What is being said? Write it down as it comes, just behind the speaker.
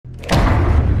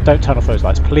Don't turn off those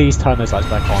lights. Please turn those lights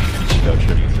back on.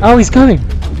 Oh, he's going!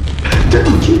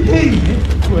 Don't you hate it?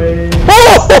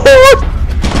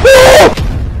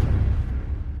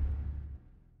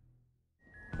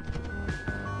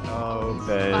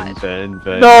 Oh,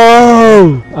 Ben.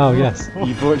 No! Oh, yes.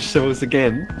 You bought shovels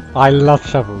again? I love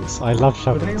shovels. I love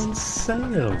Were they shovels. on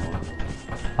sale?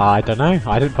 I don't know.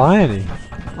 I didn't buy any.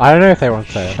 I don't know if they were on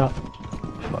sale. Shut.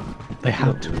 They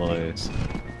have to. Lies.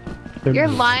 You're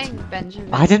lying,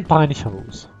 Benjamin. I didn't buy any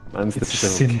shovels. Man's the It's a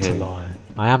shovel sin to king. lie.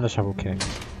 I am the shovel king.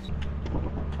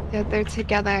 Yeah, they're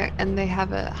together and they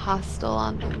have a hostel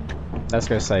on them. Let's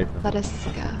go save them. Let us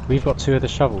go. We've got 2 of the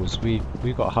shovels. We've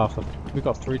got half of. We've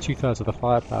got 2/3 of the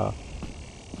firepower.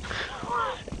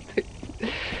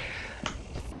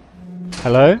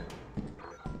 Hello?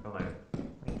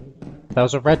 There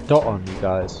was a red dot on you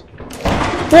guys.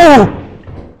 Whoa!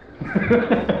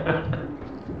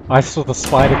 I saw the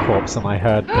spider corpse and I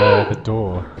heard the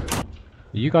door. Are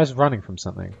you guys running from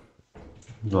something?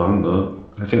 No, I'm not.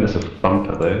 I think there's a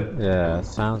thumper though. Yeah,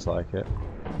 sounds like it.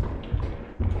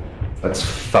 Let's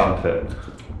thump it.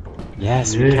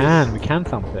 Yes, we can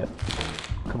thump it.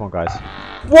 Come on, guys.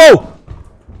 Whoa!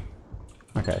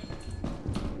 Okay.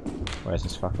 Where's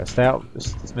this fucker? Stay out.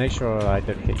 Just make sure I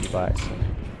don't hit you by accident.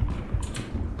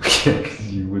 Yeah, 'cause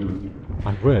you wouldn't.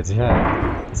 I would,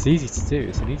 yeah. It's easy to do.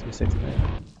 It's an easy mistake to make.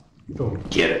 Oh,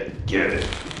 get it.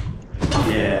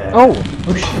 Yeah. Oh!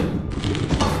 Oh shit.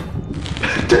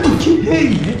 Don't you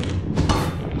hate it?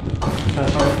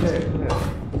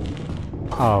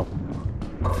 Oh.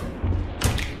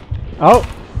 Oh!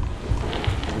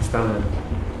 It's down there.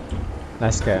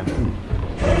 Let's go.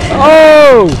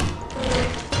 Oh!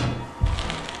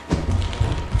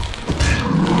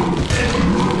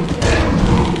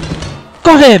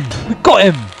 Got him! We got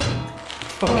him!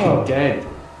 Fucking dead.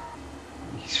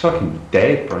 He's fucking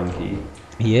dead, Brunky.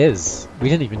 He is. We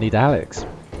didn't even need Alex.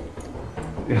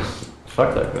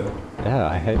 Fuck that guy. Yeah,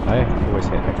 I always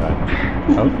hate that guy.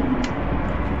 Oh.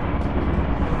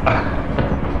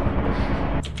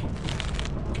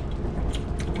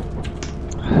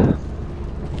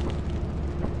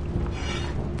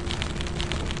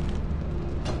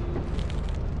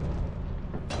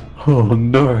 Oh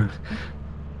no! No,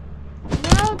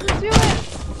 don't do it!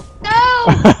 No!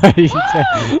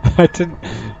 I didn't.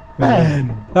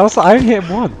 Man! That was. I only hit him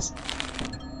once.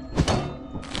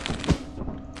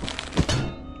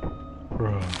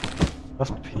 Bro.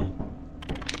 That's pee.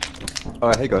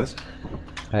 Alright, hey guys.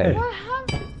 Hey. What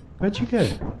happened? Where'd you go?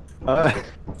 I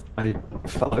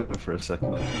fell over for a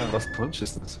second. I lost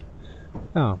consciousness.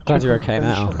 Oh, glad you're okay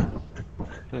now.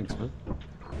 Thanks, man.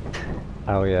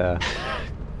 Oh yeah.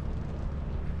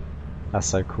 That's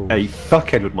so cool. Hey,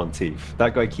 fuck Edward Monteith.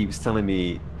 That guy keeps telling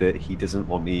me that he doesn't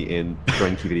want me in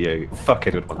Brunky video. Fuck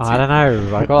Edward Monteith. I don't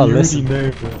know. I gotta You listen. already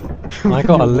know, bro. I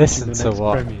gotta You're listen watching the to next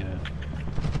what. premiere.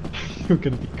 You're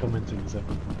gonna be commenting as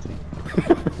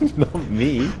everyone. Not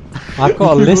me. I've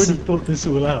got to You've listen. already thought this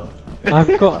all out.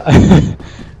 I've got.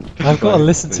 I've got to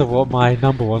listen to what my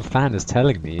 #1 fan is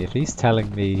telling me. If he's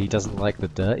telling me he doesn't like the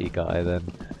dirty guy, then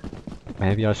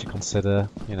maybe I should consider,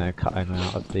 you know, cutting him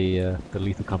out of the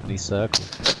Lethal Company circle.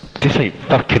 This ain't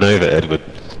fucking over, Edward.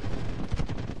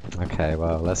 Okay,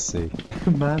 well, let's see.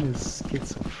 The man is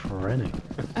schizophrenic.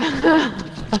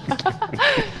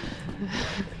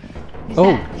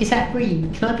 Is that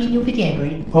Green? Can I be in your video,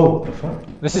 Green? Oh, what the fuck?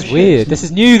 This is weird. This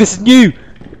is new. This is new.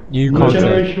 New content.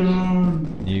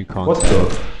 Generation. New content. What the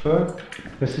fuck?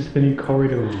 This is the new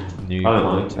corridor. New I don't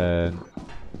like content.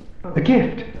 A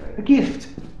gift! A gift!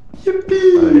 It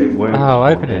Yippee! won't Oh,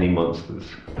 open spawn it. any monsters.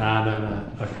 No.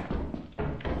 Okay.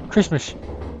 Christmas,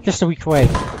 just a week away.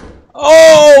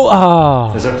 Oh! Ah!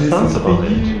 There's a This Santa is the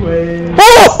behind. way.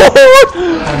 Oh!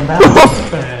 And that's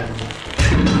fan.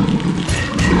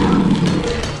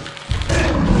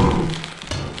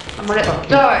 I'm gonna Fucking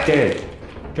die. dead.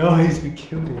 Guys, we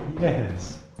killed it,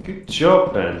 yes. Good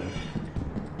job, Ben.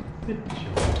 Good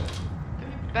job.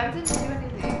 Ben didn't do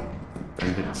anything.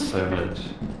 Ben did so much.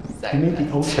 So You made the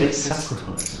good. ultimate Take this.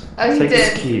 sacrifice. Oh, he Take did.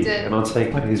 this He key, did. and I'll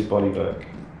take his body back.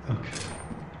 Okay.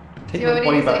 Do Take you my want me to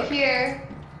body use back. it here?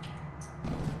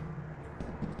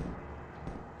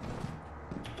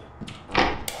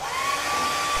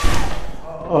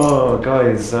 Oh,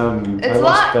 guys, I It's lost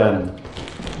locked. Ben.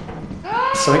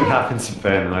 Something happened to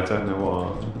Ben, and I don't know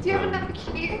what. Do you have another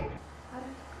key?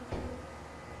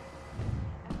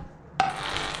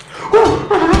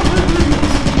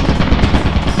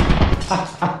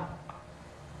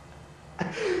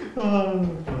 Oh,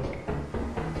 fuck.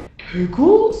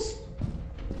 Googles?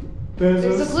 There's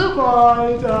There's a a blue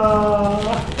spider!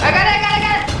 I got it!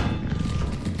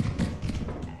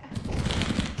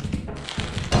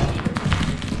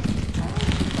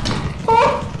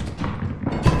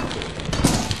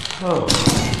 Oh.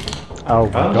 Oh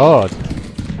my Oh. god.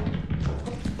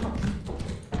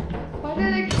 Why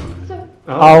did I get so...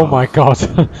 Oh my god.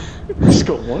 Just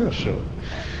got one shot.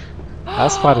 That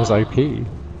spider's OP.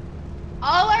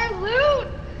 All our loot!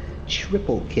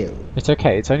 Triple kill. It's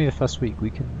okay, it's only the first week, we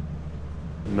can...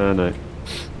 No, no.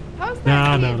 How's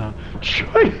that? No.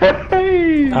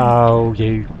 Oh,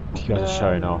 you guys are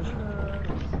showing off.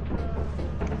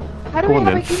 How do Go we on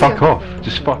have then, a fuck hero? off.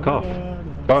 Just fuck off.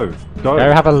 Go. Go.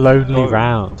 Go have a lonely Go.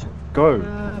 round. Go.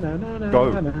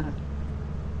 Go.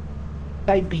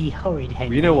 Don't be horrid,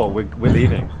 Henry. You know what? We're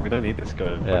leaving. We don't need this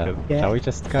guy. Yeah. Fuck it. Yeah. Shall we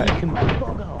just go? You can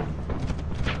bog off.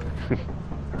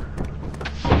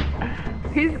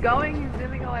 He's going, he's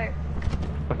zooming away.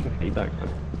 I fucking hate that guy.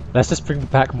 Let's just bring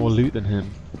back more loot than him.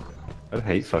 I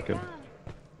hate fucking.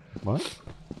 What?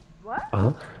 What?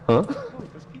 Huh? Huh?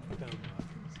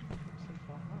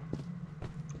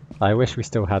 I wish we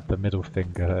still had the middle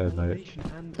finger emote.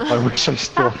 I wish I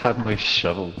still had my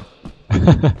shovel.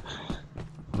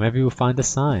 Maybe we'll find a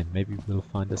sign. Maybe we'll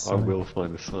find a I sign. will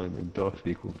find a sign and Darth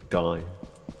Vader will die.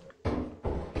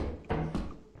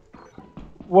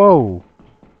 Whoa!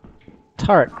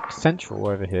 Turret central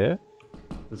over here.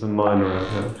 There's a miner over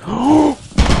here.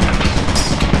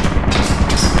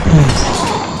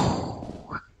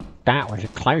 That was a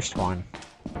close one.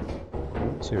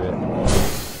 To it.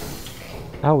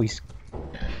 Oh,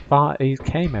 he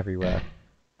came everywhere.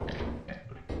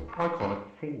 I can't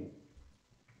see.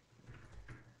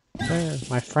 Oh,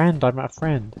 my friend, I'm a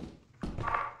friend.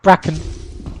 Bracken!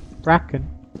 Bracken!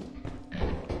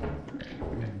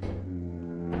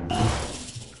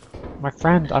 My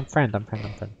friend, I'm friend.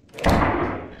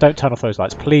 Don't turn off those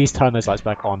lights. Please turn those lights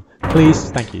back on. Please,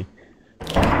 thank you.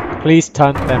 Please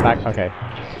turn them back. Okay.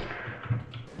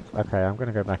 Okay, I'm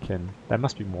gonna go back in. There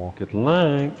must be more. Good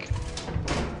luck.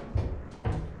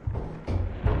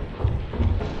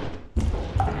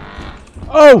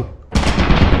 Oh!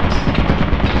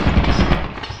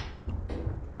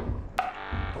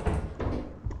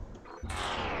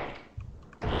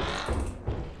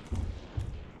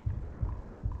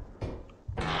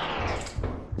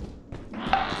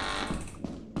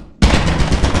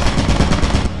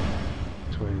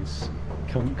 Twins,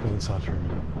 come inside for a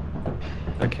minute.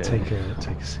 Okay. Take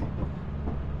a seat.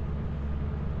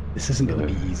 This isn't going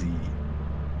to be easy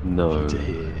No. to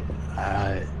hear.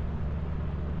 I'm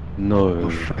No.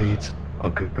 afraid our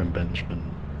good friend Benjamin,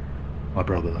 my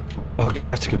brother, Oh,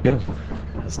 that's a good gun.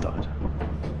 has died.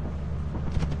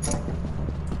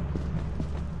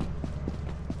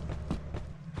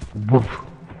 Woof.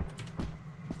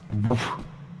 Woof.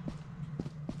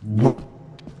 Woof.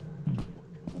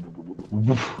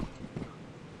 Woof.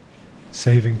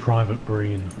 Saving Private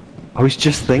Breen. I was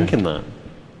just thinking that.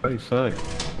 Very fuck.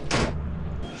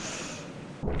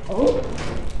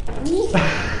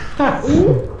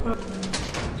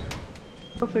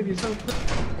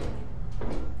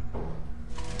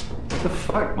 What the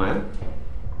fuck, man?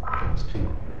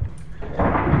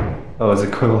 Oh, there's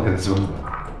a quill here as well.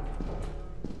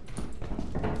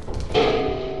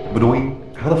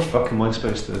 But how the fuck am I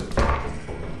supposed to...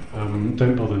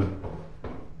 Don't bother.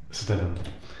 It's a dead end.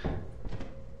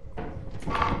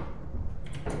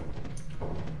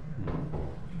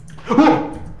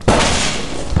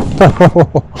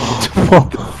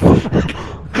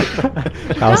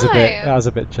 That was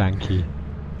a bit janky.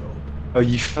 Oh,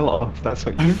 you fell off, that's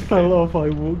what you I did. fell off. I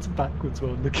walked backwards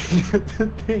while looking at the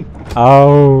thing.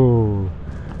 Oh,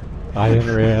 I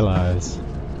didn't realise.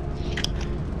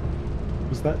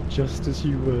 Was that just as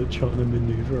you were trying to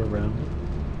maneuver around it?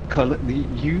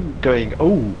 You going,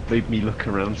 oh, made me look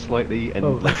around slightly, and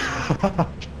Oh. like,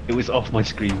 it was off my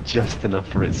screen just enough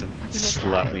for it to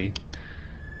slap me.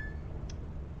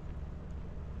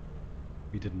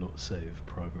 We did not save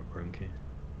Private Brunky.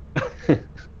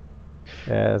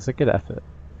 Yeah, it's a good effort.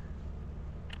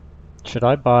 Should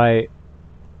I buy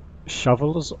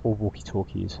shovels or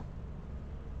walkie-talkies?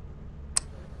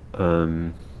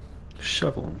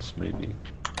 Shovels, maybe.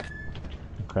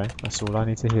 Okay, that's all I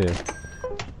need to hear.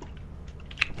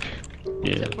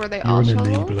 Yeah. Were they You're all an shovels?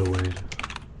 enabler, Wade.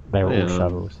 They're all Yeah.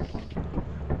 shovels.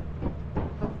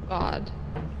 Oh god.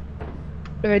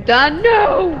 They're done?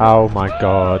 No! Oh my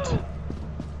god.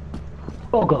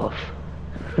 Bog off.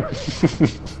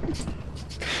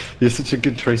 You're such a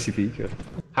good Tracy Beaker.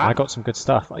 I got some good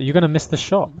stuff. You're gonna miss the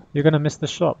shop. You're gonna miss the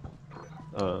shop.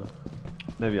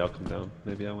 Maybe I'll come down.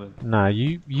 Maybe I won't. No,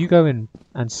 you go in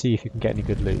and see if you can get any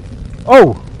good loot.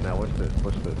 Oh! Now watch this.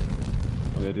 Watch this.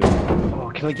 I'm gonna do.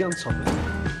 Oh, can I get on top of it?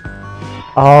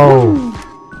 Oh!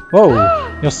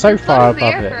 Whoa! You're so It's far not in the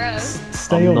above air for it. us.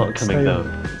 Stay I'm on not it, coming stay down.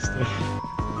 on it, stay-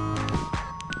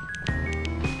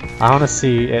 I want to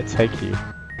see it take you.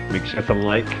 Make sure to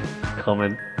like,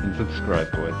 comment, and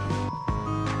subscribe, boys.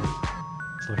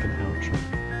 It's like an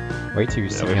outro. Wait till you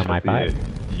see me on my bike.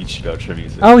 YouTube outro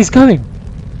music. Oh, he's going!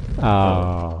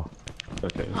 Oh.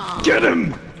 Okay. Aw. Get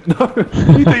him! No!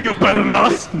 You think you're better than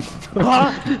us?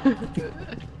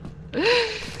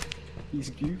 He's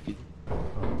goofy.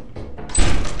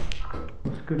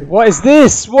 What is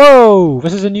this? Whoa!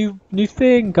 This is a new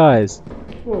thing, guys.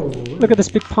 Whoa. Look at this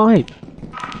big pipe.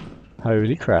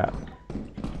 Holy crap.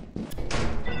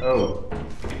 Oh.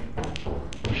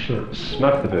 Shit.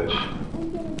 Smack the bitch.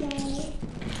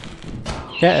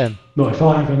 Get him. Not if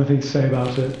I have anything to say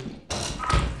about it.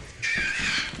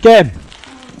 Get him!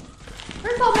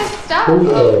 Where's all my stuff?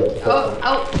 Oh.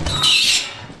 Oh.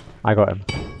 I got him.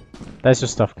 There's your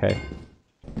stuff, Kay.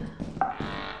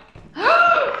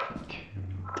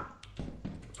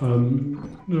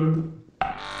 No.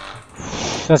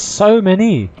 There's so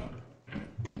many.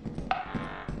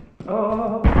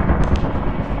 Oh.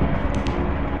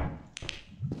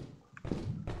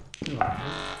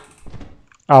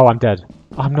 Oh, I'm dead.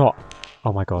 I'm not.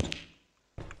 Oh my god.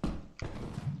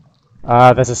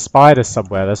 There's a spider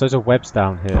somewhere. There's loads of webs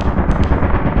down here.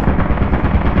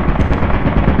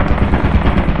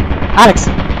 Alex!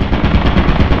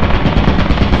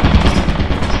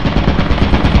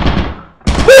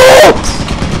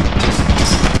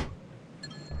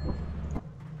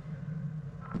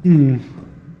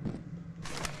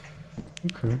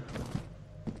 Okay.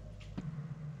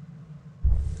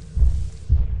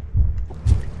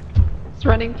 It's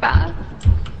running fast.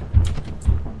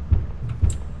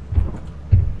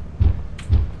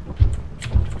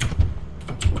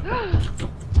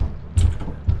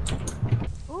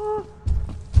 Oh.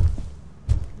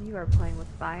 You are playing with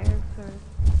fire, sir.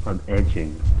 I'm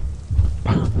edging.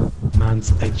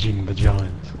 Man's edging the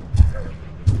giant.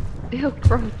 Ew,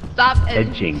 gross. Stop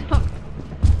Edging. Stop.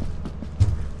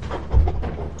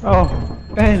 Oh,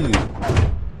 Ben!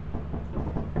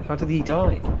 How did he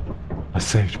die? I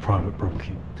saved Private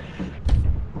Brunky.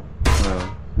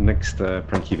 Well, next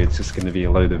Brunky vid's just going to be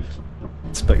a load of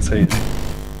spectators.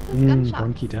 Gunshot.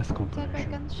 Brunky death Dead by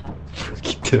compilation. gunshot.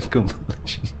 Brunky death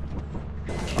compilation.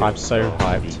 I'm so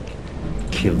hyped.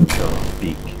 Kill Darth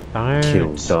Beak. Don't.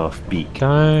 Kill Darth Beak.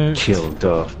 Don't. Kill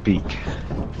Darth Beak.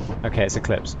 Okay, it's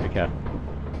Eclipse. Be careful.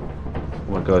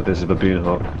 Oh my god, there's a baboon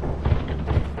hawk.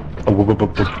 Oh, whoa, whoa, whoa,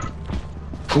 whoa.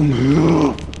 Come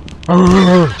here!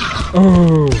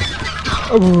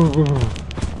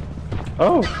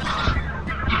 Oh!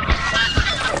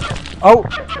 Oh!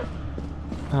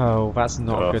 Oh, that's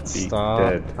not a good Darth Beak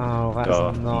start. dead. Oh, that's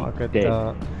Darth not a Beak good dead.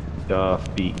 start.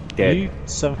 Darth Beak dead. You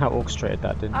somehow orchestrated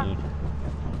that, didn't you?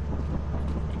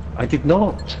 I did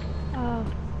not. Oh.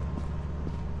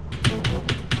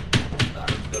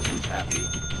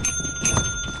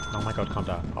 Oh my god, calm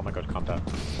down. Oh my god, calm down.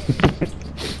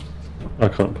 I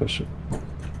can't push it.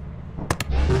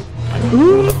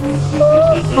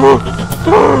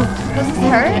 Does this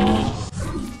hurt?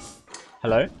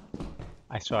 Hello?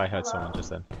 I swear I heard someone just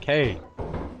then. Kay!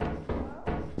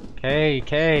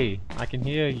 Kay! I can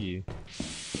hear you.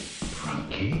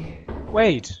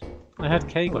 Wait! I heard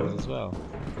Kay goes as well.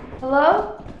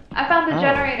 Hello? I found the Oh.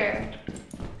 generator.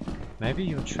 Maybe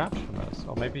you're trapped from us,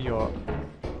 or maybe you're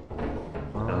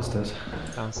Downstairs.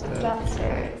 downstairs.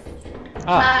 Downstairs.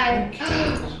 Ah!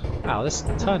 Hi. Wow, this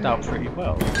turned out pretty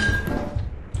well.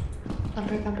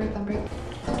 Thumper.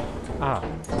 Ah,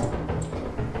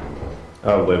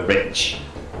 Oh, we're rich.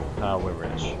 we're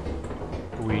rich.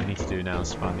 All we need to do now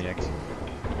is find the exit.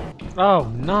 Oh,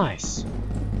 nice!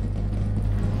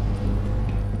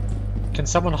 Can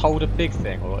someone hold a big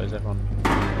thing, or is everyone...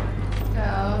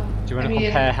 No. Do you want to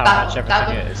compare how much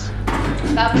everything is?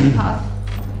 That would cost.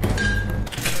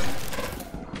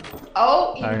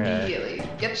 Oh, Okay. immediately.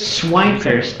 Get the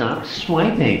Swiper, stop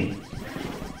swiping.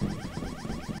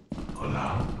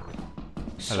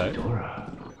 Hello?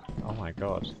 Oh my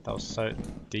god, that was so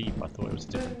deep, I thought it was a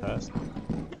different person.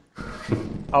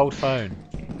 Old phone.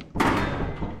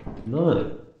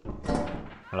 No.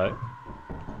 Hello?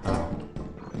 They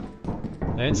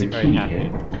don't There's a seem very key happy.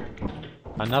 here.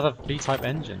 Another V-type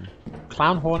engine.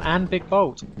 Clown horn and big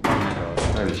bolt. Oh my god.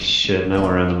 Holy shit, now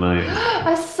we're around the moon.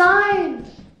 A sign!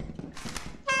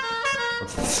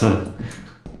 What's the sun?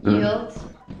 Yield.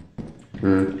 I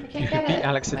You can't could get beat it.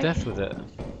 Alex to Like, death with it.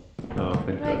 Oh, thank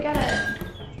Where do I God. get it?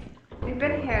 We've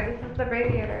been here. This is the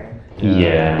radiator.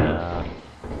 Yeah.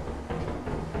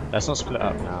 Let's not split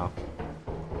up now.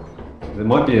 There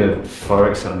might be a fire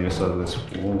exit on the other side of this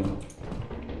wall.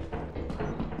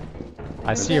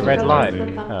 I see a There's red a light.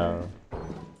 light. Oh.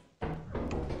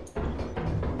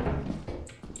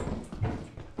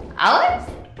 Alex?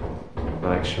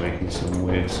 Alex, you're making some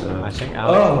weird sounds. I think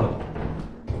Alex.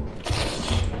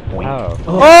 Oh!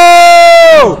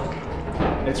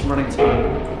 Oh! It's running time.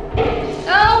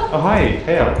 Oh! Oh, hi!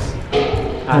 Hey, Alex.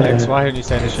 Alex, why aren't you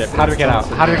staying in the ship? How do we get out?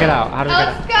 How do we get out? How do we get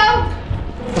out? Let's go!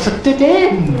 What's a dead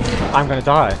end? I'm gonna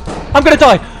die. I'm gonna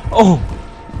die! Oh!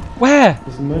 Where?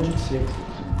 There's an emergency exit.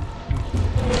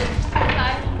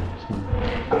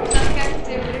 Nothing I can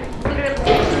do.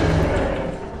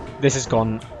 Literally. This has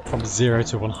gone from 0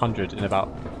 to 100 in about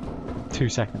 2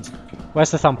 seconds.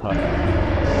 Where's the thumper?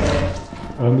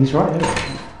 He's right here.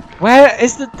 Where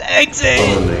is the exit?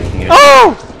 I'm making it.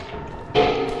 Oh!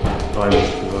 I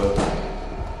missed the word.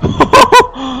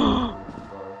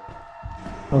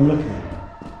 I'm looking at it.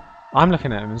 I'm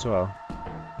looking at him as well.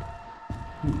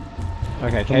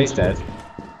 Okay, Kay's dead.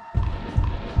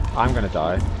 I'm gonna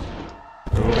die.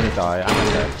 We're all gonna die. I'm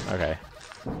gonna die. Okay.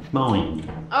 Mine.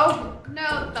 Oh,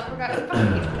 no, that forgot.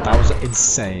 That was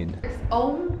insane.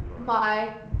 Oh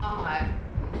my god.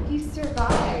 He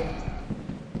survived.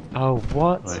 Oh,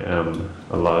 what? I am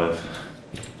alive.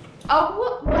 Oh,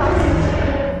 what?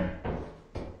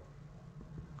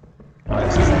 Right,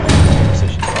 this is the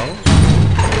position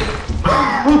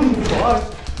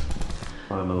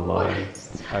I'm alive.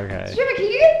 Okay. Did you have a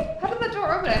key? How did that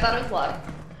door open? I thought it was locked.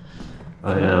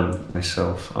 I am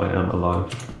myself. I am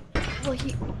alive. Well,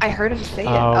 I heard him say it.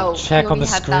 Oh, Oh, check he on the only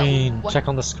had that screen. one- Check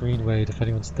on the screen, Wade, if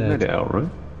anyone's I made dead. it out, right?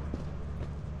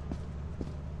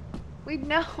 We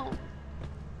know.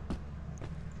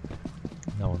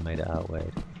 No one made it out,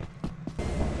 Wade.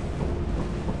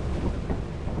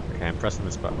 Okay, I'm pressing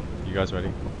this button. You guys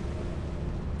ready?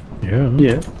 Yeah.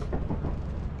 Yeah.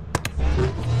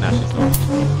 Nah, she's not.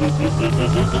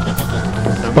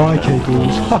 Bye,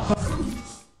 cables.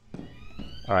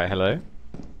 Alright, hello?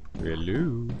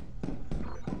 Hello?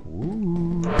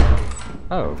 Ooh.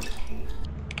 Oh,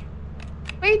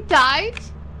 We died?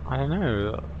 I don't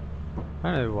know.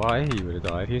 I don't know why he would have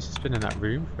died. He's just been in that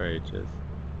room for ages.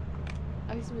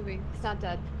 Oh, he's moving. He's not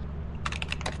dead.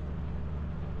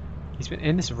 He's been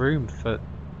in this room for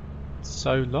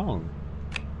so long.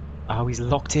 Oh, he's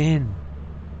locked in.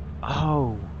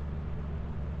 Oh.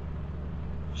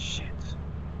 Shit.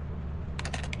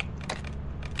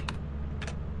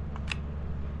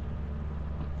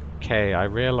 Okay, I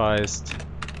realized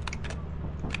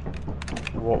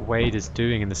what Wade is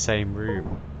doing in the same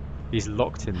room. He's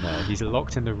locked in there. He's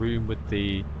locked in the room with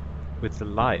the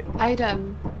light.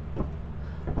 Item.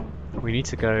 We need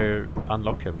to go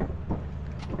unlock him.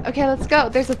 Okay, let's go.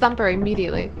 There's a thumper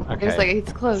immediately. There's Okay. like,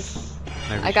 it's close.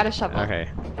 No, we I got a should- shovel. Okay.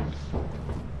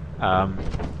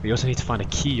 We also need to find a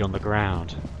key on the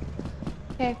ground.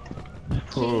 Okay.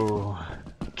 Oh,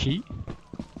 key?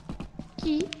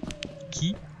 Key.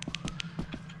 Key?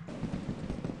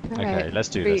 Okay, Alright, let's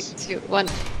do 3, this. 2, 1.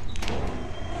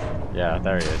 Yeah,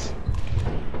 there he is.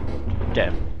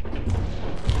 Get him.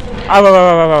 Ow, ow, ow,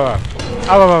 ow, ow, ow. Ow,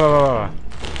 ow, ow, ow, ow.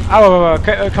 Ow, ow, ow, ow.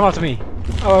 Come after me.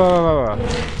 Ow, ow, ow, ow, ow.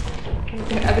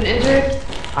 Okay, I've been injured.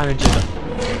 I'm injured.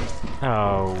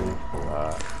 Oh,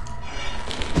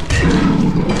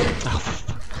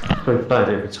 I feel bad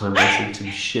every time I think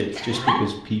some shit just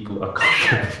because people are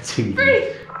commenting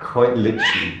quite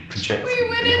literally projecting. We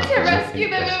went in to rescue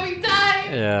them and we died.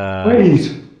 yeah.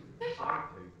 Wait!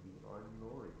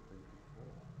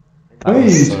 That was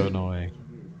Wait. so annoying.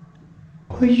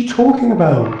 What are you talking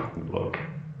about? Look,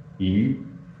 you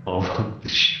are one of the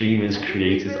streamers,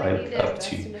 creators I look up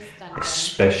to,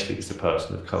 especially as a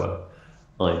person of colour.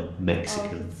 I'm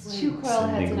Mexican, Oh, 2 coil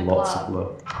heads sending in a lots of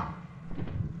glove. love.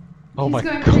 Oh He's my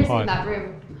going crazy in god. that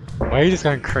room. Wade is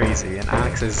going crazy and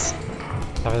Alex is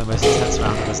having the most intense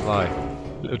round of his life.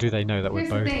 Little do they know that we're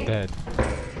Here's the both thing. dead.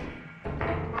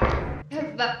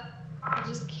 Because that I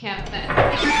just can't fit.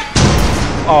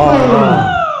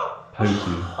 Oh, Pokey,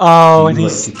 oh, you and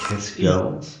like he's to kiss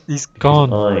girls? he's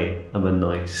gone. I am a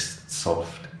nice,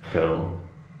 soft girl.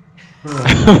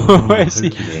 Where is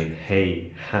he? Pokemon,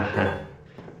 hey, haha.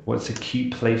 What's a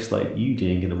cute place like you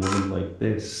doing in a woman like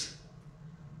this?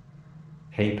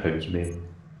 Hey Pokemon,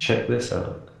 check this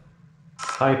out.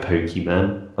 Hi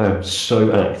Pokemon, I am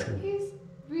so active. He's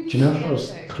really Do you know if I was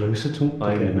romantic. closer to him?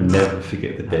 I will never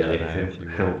forget the day I don't know if you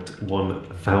will. helped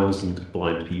 1,000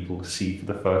 blind people see for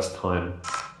the first time.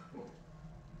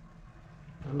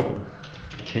 Oh,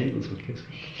 Cables will kiss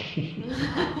me.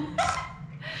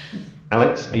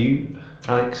 Alex, are you?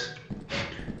 Alex?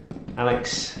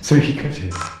 Alex? So he cut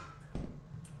it.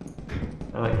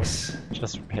 Alex?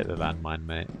 Just hit the landmine,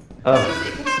 mate. Oh,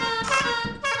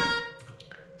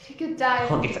 He could die.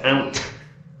 can't get out.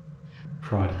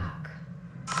 Pride.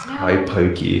 Hi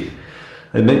Pokey.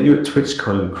 I met you at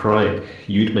TwitchCon and crying.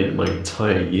 You'd make my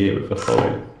entire year with a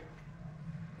following.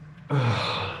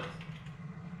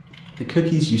 The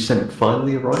cookies you sent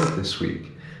finally arrived this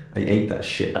week. I ate that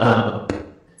shit up.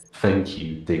 Thank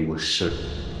you. They were so.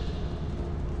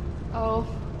 Oh,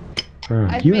 Bro,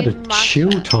 I've you had a made chill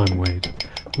matcha. time, Wade.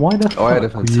 Why the fuck? Oh, I had a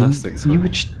were fantastic you time. were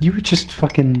you were just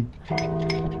fucking.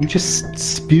 You were just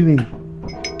spewing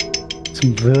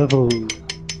some verbal.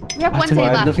 We have I one don't day know, I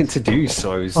had left. nothing to do,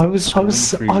 so I was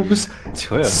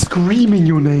Twitter. screaming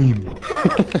your name.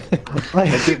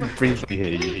 I didn't briefly hear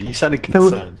you. You sounded There were-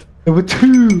 concerned. There were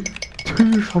two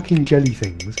fucking jelly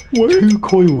things. Two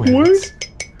coil heads.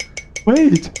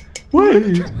 Wait.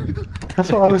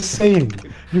 That's what I was saying.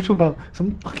 You were talking about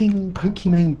some fucking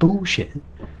Pokemon bullshit.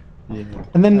 Yeah.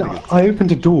 And then I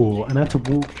opened a door and had to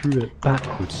walk through it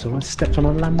backwards, so I stepped on a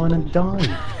landmine and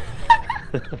died.